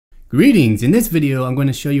Greetings! In this video, I'm going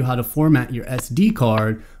to show you how to format your SD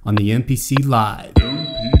card on the MPC Live.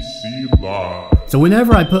 So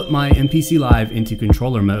whenever I put my MPC Live into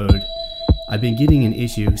controller mode, I've been getting an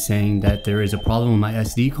issue saying that there is a problem with my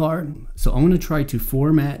SD card. So I'm going to try to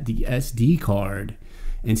format the SD card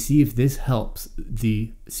and see if this helps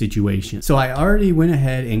the situation. So I already went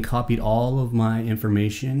ahead and copied all of my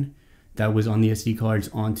information that was on the SD cards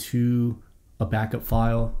onto a backup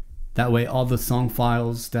file. That way all the song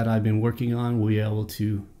files that I've been working on will be able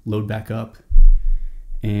to load back up,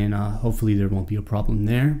 and hopefully there won't be a problem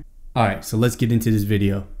there. Alright, so let's get into this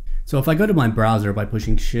video. So if I go to my browser by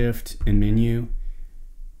pushing shift and menu,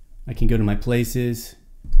 I can go to my places.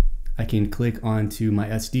 I can click onto my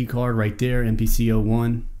SD card right there,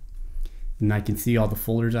 MPC01, and I can see all the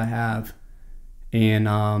folders I have. And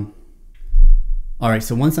alright,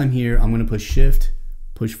 so once I'm here, I'm going to push shift,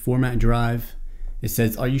 push format drive. It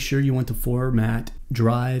says, are you sure you want to format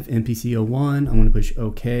drive MPC01? I'm going to push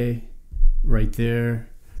OK right there.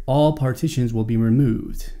 All partitions will be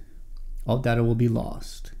removed. All data will be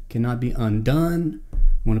lost. Cannot be undone. I'm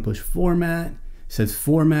going to push format. It says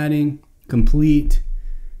formatting complete.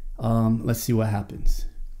 Let's see what happens.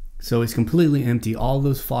 So it's completely empty. All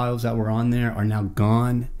those files that were on there are now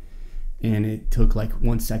gone, and it took like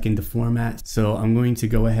 1 second to format. So I'm going to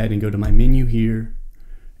go ahead and go to my menu here,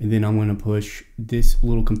 and then I'm going to push this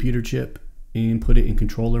little computer chip and put it in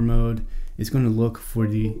controller mode. It's going to look for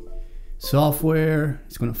the software.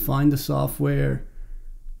 It's going to find the software.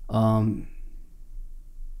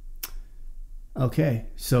 Okay,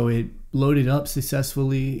 so it loaded up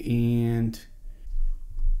successfully, and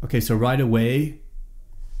okay, so right away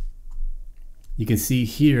you can see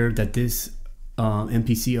here that this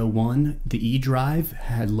MPC01, the E drive,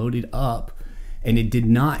 had loaded up, and it did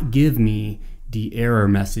not give me the error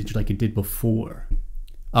message like it did before.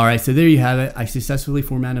 Alright, so there you have it. I successfully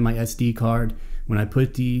formatted my SD card. When I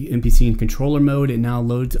put the MPC in controller mode, it now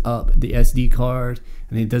loads up the SD card,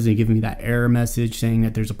 and it doesn't give me that error message saying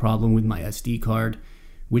that there's a problem with my SD card,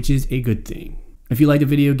 which is a good thing. If you like the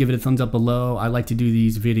video, give it a thumbs up below. I like to do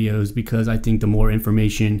these videos because I think the more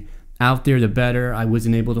information out there, the better. I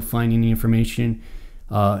wasn't able to find any information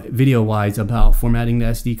video-wise about formatting the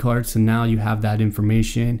SD card, so now you have that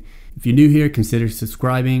information. If you're new here, consider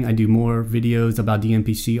subscribing. I do more videos about the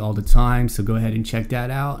MPC all the time, so go ahead and check that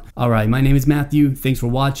out. Alright, my name is Matthew. Thanks for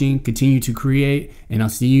watching. Continue to create, and I'll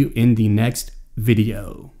see you in the next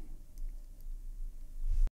video.